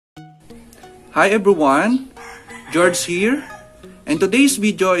Hi everyone, George here, and today's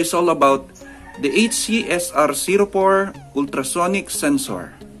video is all about the HC-SR04 Ultrasonic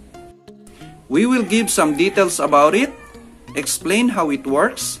sensor. We will give some details about it, explain how it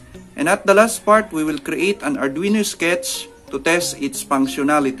works, and at the last part we will create an Arduino sketch to test its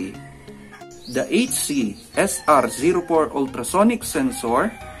functionality. The HC-SR04 Ultrasonic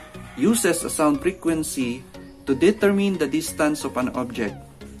sensor uses a sound frequency to determine the distance of an object,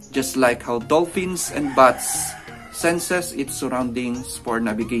 just like how dolphins and bats senses its surroundings for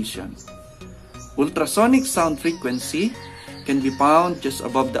navigation. Ultrasonic sound frequency can be found just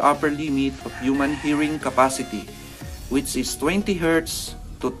above the upper limit of human hearing capacity, which is 20 Hz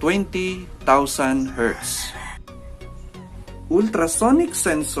to 20,000 Hz. Ultrasonic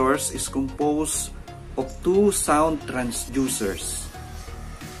sensors is composed of two sound transducers,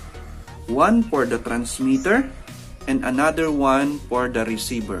 one for the transmitter and another one for the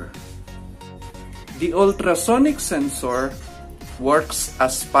receiver. The ultrasonic sensor works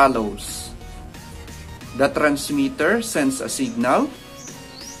as follows. The transmitter sends a signal,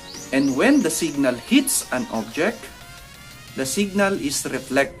 and when the signal hits an object, the signal is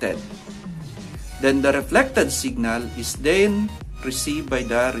reflected. Then the reflected signal is then received by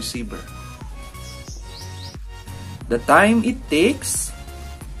the receiver. The time it takes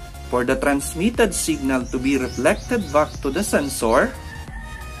for the transmitted signal to be reflected back to the sensor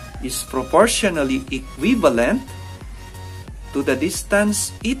is proportionally equivalent to the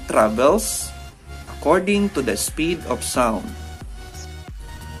distance it travels according to the speed of sound.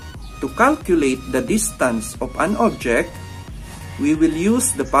 To calculate the distance of an object, we will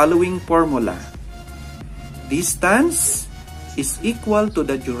use the following formula. Distance is equal to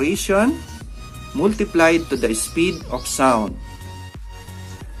the duration multiplied to the speed of sound.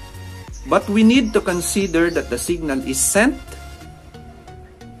 But we need to consider that the signal is sent,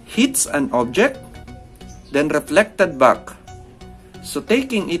 hits an object, then reflected back. So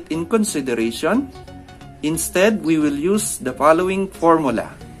taking it in consideration, instead we will use the following formula,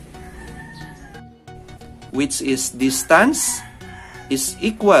 which is distance is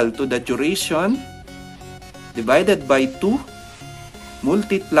equal to the duration divided by 2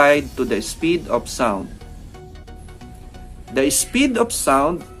 multiplied to the speed of sound. The speed of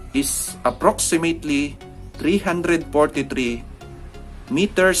sound is approximately 343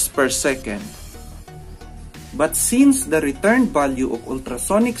 meters per second. But since the return value of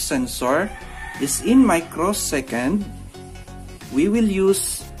ultrasonic sensor is in microsecond, we will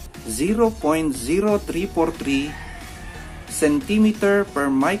use 0.0343 centimeter per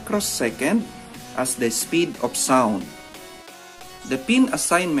microsecond as the speed of sound. The pin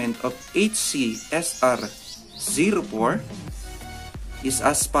assignment of HC-SR04 is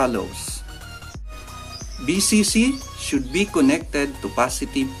as follows. BCC should be connected to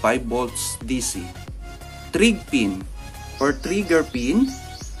positive 5 volts DC. Trig pin or trigger pin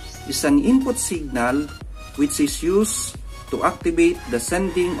is an input signal which is used to activate the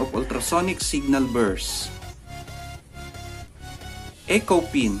sending of ultrasonic signal bursts. Echo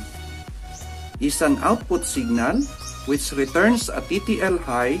pin is an output signal which returns a TTL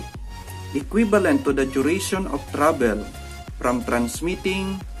high equivalent to the duration of travel from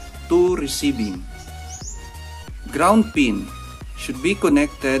transmitting to receiving. Ground pin should be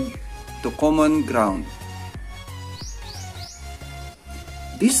connected to common ground.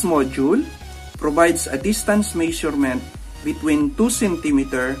 This module provides a distance measurement between 2 cm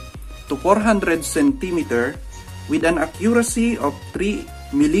to 400 cm with an accuracy of 3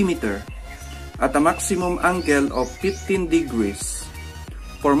 mm at a maximum angle of 15 degrees.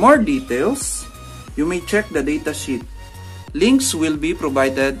 For more details, you may check the datasheet. Links will be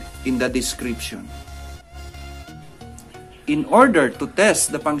provided in the description. In order to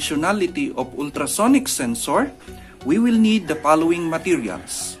test the functionality of ultrasonic sensor, we will need the following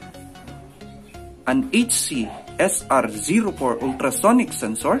materials: an HC-SR04 ultrasonic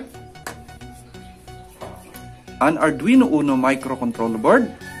sensor, an Arduino Uno microcontroller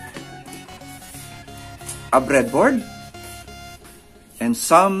board, a breadboard, and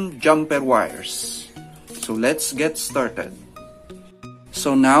some jumper wires. So let's get started.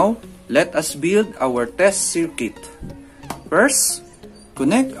 So now, let us build our test circuit. First,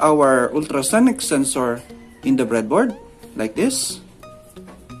 connect our ultrasonic sensor in the breadboard, like this.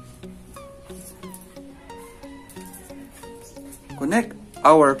 Connect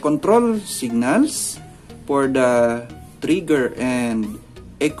our control signals for the trigger and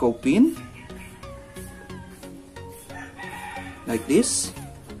echo pin, like this.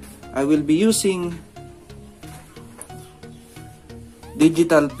 I will be using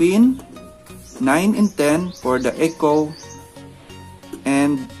digital pin 9 and 10 for the echo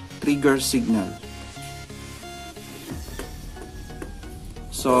and trigger signal.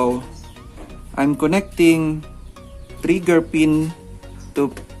 So I'm connecting trigger pin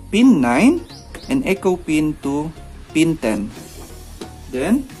to pin 9 and echo pin to pin 10.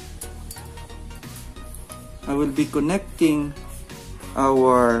 Then I will be connecting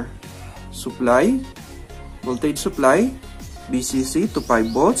our supply, voltage supply, VCC to 5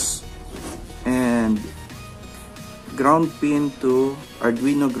 volts, and ground pin to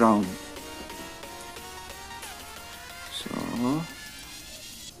Arduino ground. So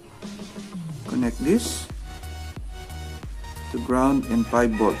connect this to ground and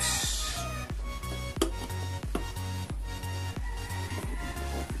 5 volts.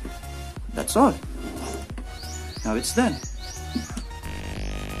 That's all. Now it's done.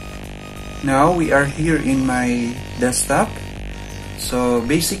 Now we are here in my desktop. So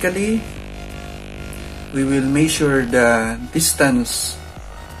basically, we will measure the distance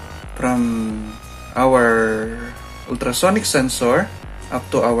from our ultrasonic sensor up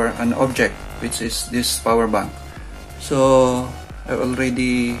to an object, which is this power bank. So I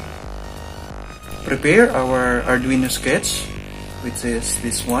already prepared our Arduino Sketch, which is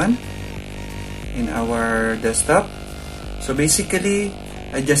this one in our desktop. So basically,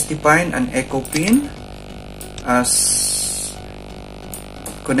 I just define an echo pin as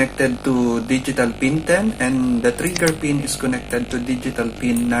connected to digital pin 10, and the trigger pin is connected to digital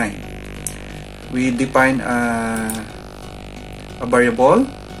pin 9. We define a variable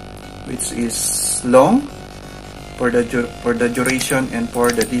which is long for the duration and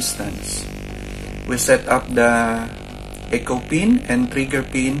for the distance. We set up the echo pin and trigger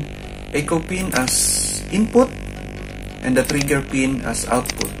pin, echo pin as input and the trigger pin as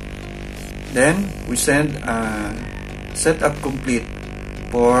output. Then we send a setup complete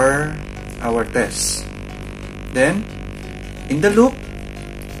for our test. Then in the loop,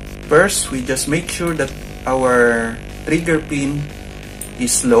 first we just make sure that our trigger pin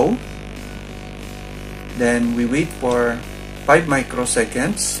is low. Then we wait for 5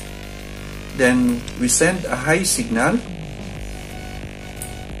 microseconds. Then we send a high signal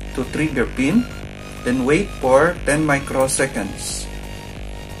to trigger pin. Then wait for 10 microseconds.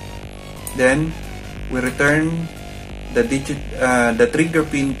 Then we return the trigger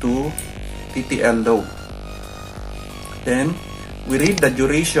pin to TTL low. Then we read the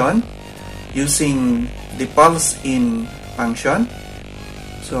duration using the pulse in function.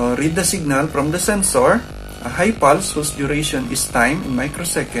 So read the signal from the sensor, a high pulse whose duration is time in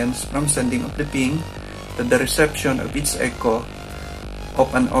microseconds from sending of the ping to the reception of its echo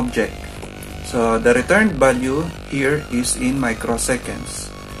of an object. So the returned value here is in microseconds.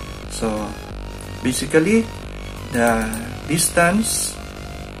 So basically, the distance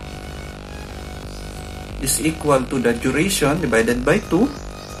is equal to the duration divided by 2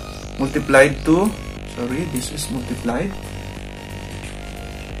 multiplied to, this is multiplied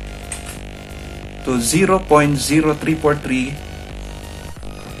to 0.0343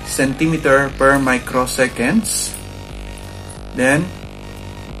 centimeter per microseconds. Then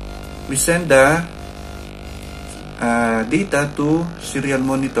we send the data to serial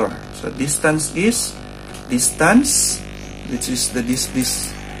monitor. So distance is distance, which is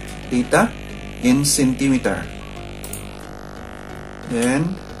this data in centimeter.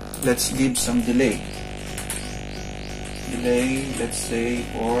 Then let's give some delay. Let's say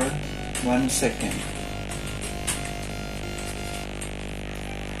for 1 second.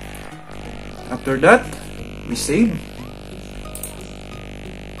 After that, we save.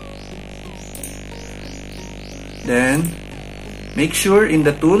 Then make sure in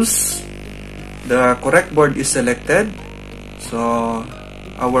the tools the correct board is selected. So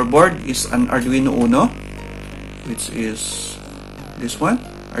our board is an Arduino Uno, which is this one,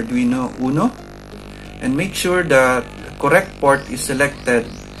 Arduino Uno, and make sure that the correct port is selected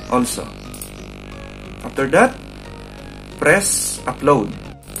also. After that, press upload.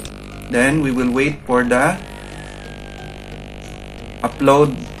 Then we will wait for the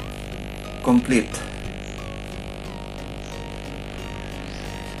upload complete.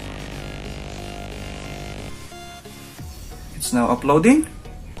 It's now uploading,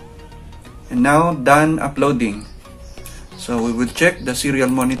 and now done uploading. So we will check the serial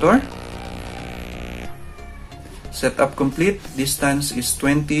monitor. Setup complete. Distance is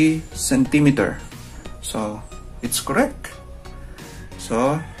 20 centimeter. So it's correct.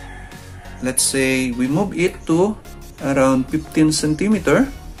 So let's say we move it to around 15 centimeter,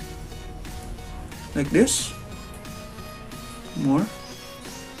 like this. More.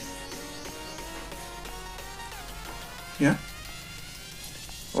 Yeah.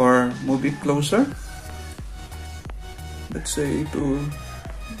 Or move it closer. Let's say to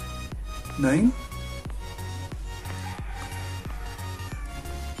 9,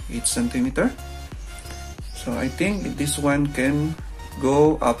 8 centimeter. So I think this one can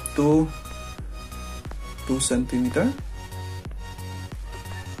go up to 2 centimeter.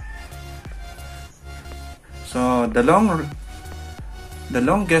 So the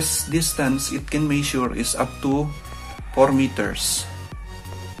longest distance it can measure is up to 4 meters.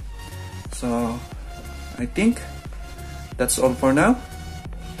 So I think that's all for now.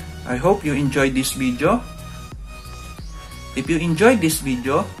 I hope you enjoyed this video. If you enjoyed this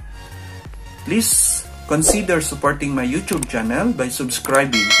video, please consider supporting my YouTube channel by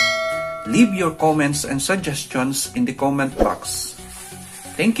subscribing. Leave your comments and suggestions in the comment box.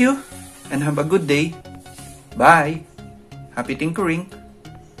 Thank you and have a good day. Bye. Happy tinkering.